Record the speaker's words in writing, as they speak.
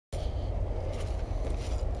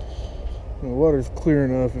The water's clear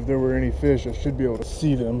enough. If there were any fish, I should be able to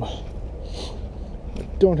see them. I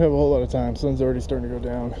don't have a whole lot of time. Sun's already starting to go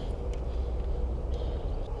down.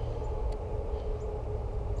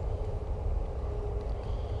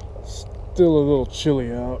 Still a little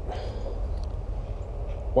chilly out.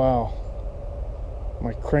 Wow.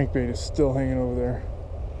 My crankbait is still hanging over there.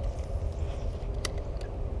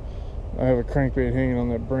 I have a crankbait hanging on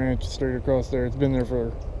that branch straight across there. It's been there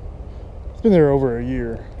over a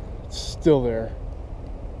year. It's still there.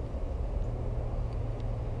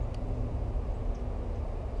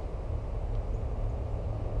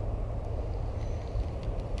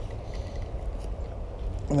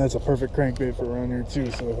 And that's a perfect crankbait for around here too,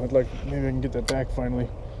 so maybe I can get that back finally,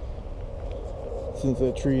 since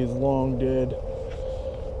that tree is long dead.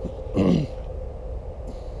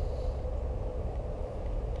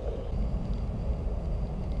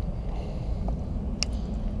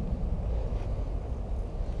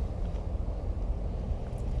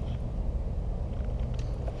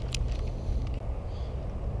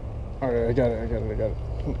 Alright, I got it. There we go.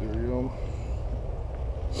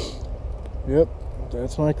 Yep,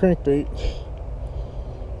 that's my crankbait.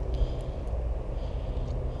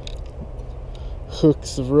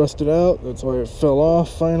 Hooks have rusted out, that's why it fell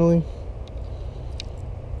off finally.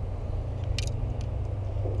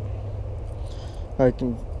 I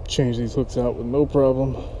can change these hooks out with no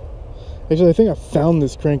problem. Actually, I think I found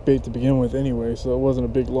this crankbait to begin with anyway, so it wasn't a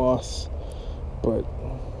big loss. But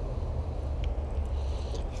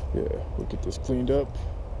yeah, we'll get this cleaned up.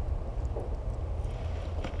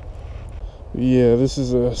 Yeah, this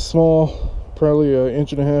is a small, probably an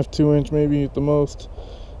 1.5 2 inch maybe at the most,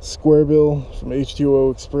 square bill from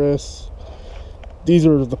H2O Express. These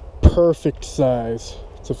are the perfect size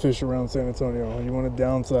to fish around San Antonio. You want to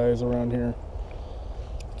downsize around here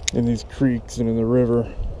in these creeks and in the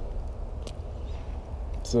river.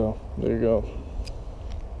 So there you go.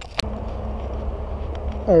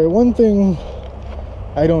 Alright, one thing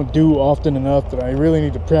I don't do often enough that I really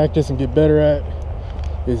need to practice and get better at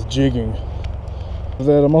is jigging.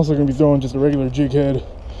 That I'm also going to be throwing just a regular jig head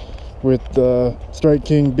with Strike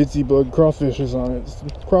King Bitsy Bug crawfish on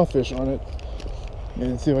it,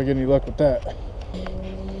 and see if I get any luck with that.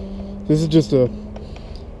 This is just a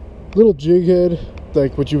little jig head,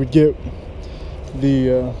 like what you would get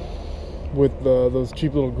with those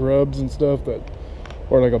cheap little grubs and stuff,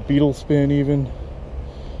 or like a beetle spin even.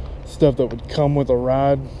 Stuff that would come with a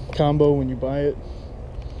rod combo when you buy it.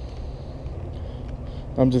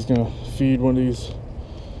 I'm just gonna feed one of these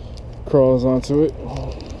Craws onto it.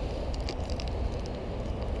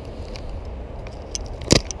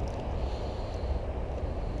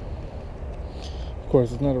 Of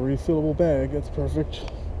course, it's not a refillable bag. That's perfect.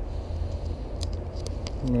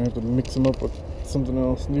 I'm gonna have to mix them up with something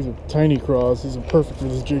else. And these are tiny Craws. These are perfect for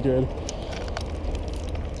this jig head.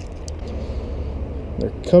 They're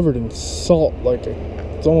covered in salt,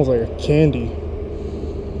 it's almost like a candy.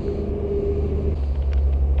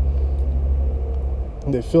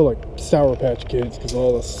 And they feel like Sour Patch Kids because of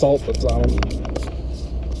all the salt that's on them.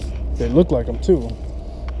 They look like them too.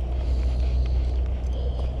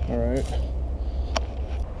 Alright.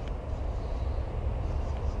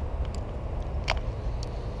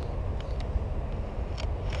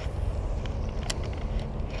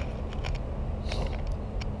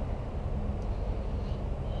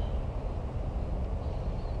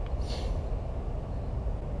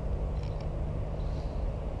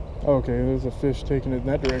 Okay, there's a fish taking it in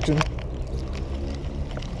that direction.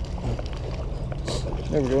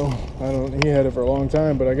 There we go. He had it for a long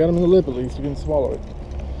time, but I got him in the lip at least. He didn't swallow it.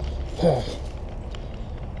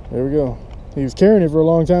 There we go. He was carrying it for a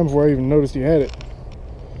long time before I even noticed he had it.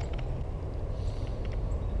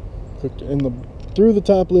 Hooked through the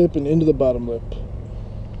top lip and into the bottom lip.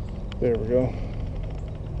 There we go.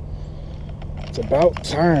 It's about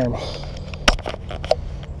time.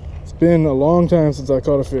 It's been a long time since I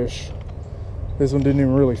caught a fish. This one didn't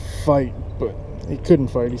even really fight, but he couldn't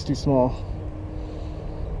fight. He's too small.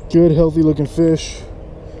 Good, healthy looking fish.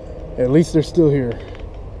 At least they're still here.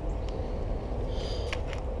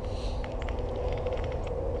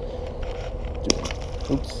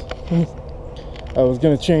 Oops. I was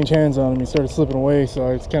gonna change hands on him. He started slipping away, so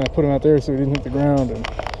I just kind of put him out there so he didn't hit the ground, and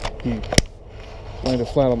he landed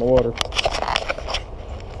flat on the water.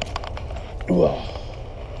 Well,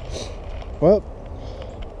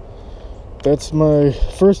 that's my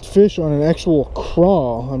first fish on an actual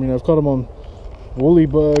craw. I mean, I've caught them on woolly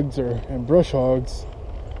bugs and brush hogs,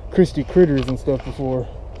 Christie critters and stuff before,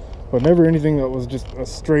 but never anything that was just a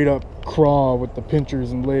straight up craw with the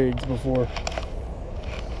pinchers and legs before.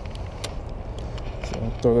 So I'll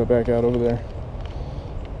throw that back out over there.